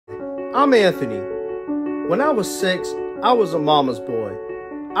I'm Anthony. When I was 6, I was a mama's boy.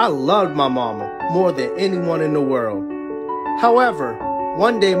 I loved my mama more than anyone in the world. However,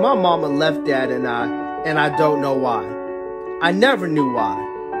 one day my mama left Dad and I don't know why. I never knew why.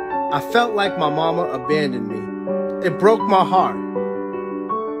 I felt like my mama abandoned me. It broke my heart.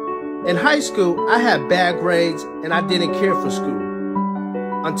 In high school, I had bad grades and I didn't care for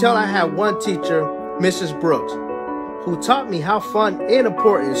school. Until I had one teacher, Mrs. Brooks, who taught me how fun and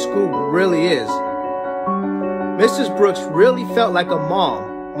important school really is. Mrs. Brooks really felt like a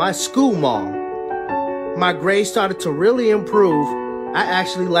mom, my school mom. My grades started to really improve. I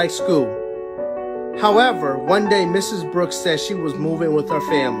actually liked school. However, one day Mrs. Brooks said she was moving with her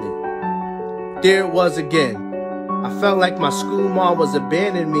family. There it was again. I felt like my school mom was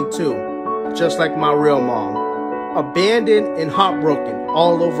abandoning me too, just like my real mom. Abandoned and heartbroken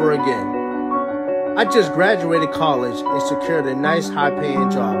all over again. I just graduated college and secured a nice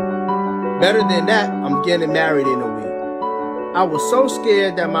high-paying job. Better than that, I'm getting married in a week. I was so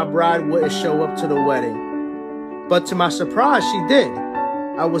scared that my bride wouldn't show up to the wedding. But to my surprise, she did.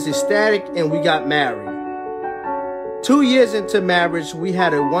 I was ecstatic and we got married. 2 years into marriage, we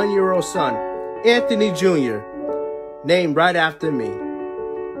had a 1-year-old son, Anthony Jr., named right after me.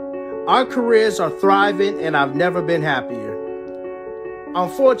 Our careers are thriving and I've never been happier.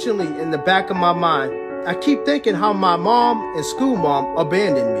 Unfortunately, in the back of my mind, I keep thinking how my mom and school mom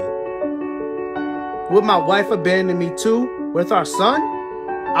abandoned me. Would my wife abandon me too with our son?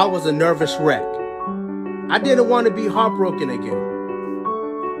 I was a nervous wreck. I didn't want to be heartbroken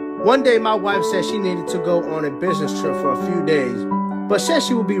again. One day my wife said she needed to go on a business trip for a few days, but said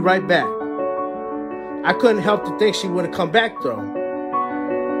she would be right back. I couldn't help to think she wouldn't come back though.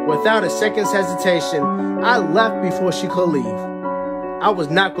 Without a second's hesitation, I left before she could leave. I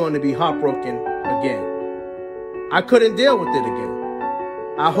was not going to be heartbroken again. I couldn't deal with it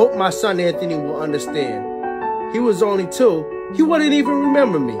again. I hope my son Anthony will understand. He was only 2. He wouldn't even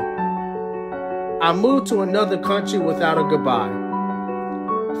remember me. I moved to another country without a goodbye.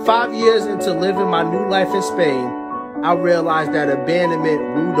 5 years into living my new life in Spain, I realized that abandonment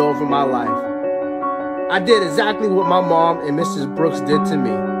ruled over my life. I did exactly what my mom and Mrs. Brooks did to me.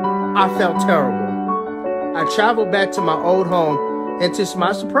 I felt terrible. I traveled back to my old home, and to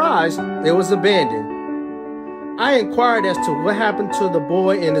my surprise, it was abandoned. I inquired as to what happened to the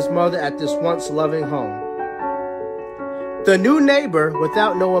boy and his mother at this once loving home. The new neighbor,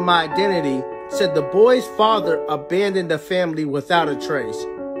 without knowing my identity, said the boy's father abandoned the family without a trace.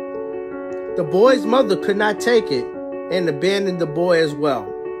 The boy's mother could not take it and abandoned the boy as well.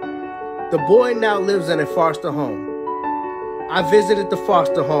 The boy now lives in a foster home. I visited the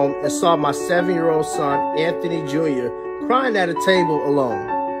foster home and saw my 7-year-old son, Anthony Jr., crying at a table alone.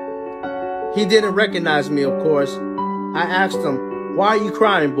 He didn't recognize me, of course. I asked him, "Why are you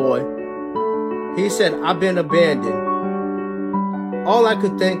crying, boy?" He said, "I've been abandoned." All I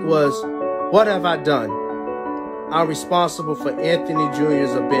could think was, what have I done? I'm responsible for Anthony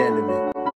Jr.'s abandonment.